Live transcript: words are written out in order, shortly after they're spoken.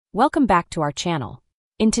Welcome back to our channel.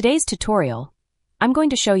 In today's tutorial, I'm going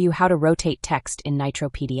to show you how to rotate text in Nitro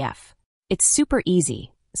PDF. It's super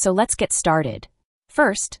easy, so let's get started.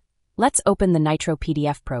 First, let's open the Nitro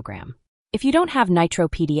PDF program. If you don't have Nitro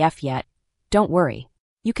PDF yet, don't worry.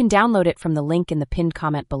 You can download it from the link in the pinned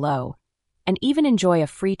comment below, and even enjoy a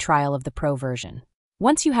free trial of the Pro version.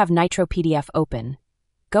 Once you have Nitro PDF open,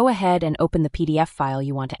 go ahead and open the PDF file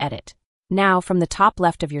you want to edit. Now, from the top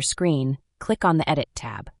left of your screen, click on the Edit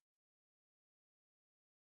tab.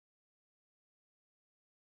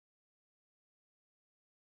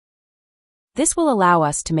 This will allow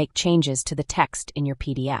us to make changes to the text in your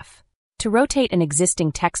PDF. To rotate an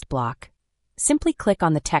existing text block, simply click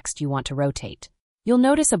on the text you want to rotate. You'll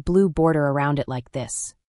notice a blue border around it like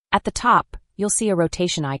this. At the top, you'll see a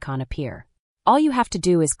rotation icon appear. All you have to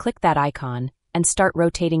do is click that icon and start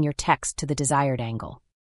rotating your text to the desired angle.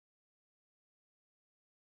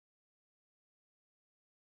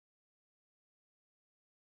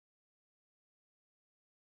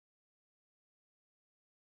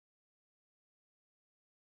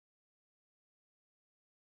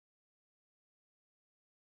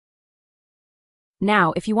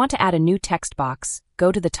 Now, if you want to add a new text box,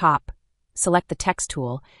 go to the top, select the text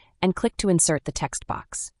tool, and click to insert the text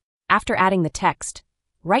box. After adding the text,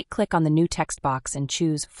 right-click on the new text box and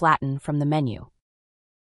choose Flatten from the menu.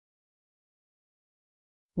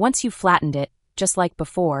 Once you've flattened it, just like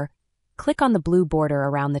before, click on the blue border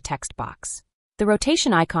around the text box. The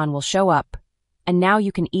rotation icon will show up, and now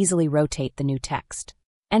you can easily rotate the new text.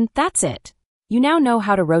 And that's it! You now know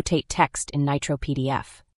how to rotate text in Nitro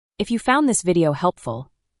PDF. If you found this video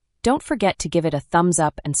helpful, don't forget to give it a thumbs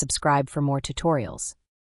up and subscribe for more tutorials.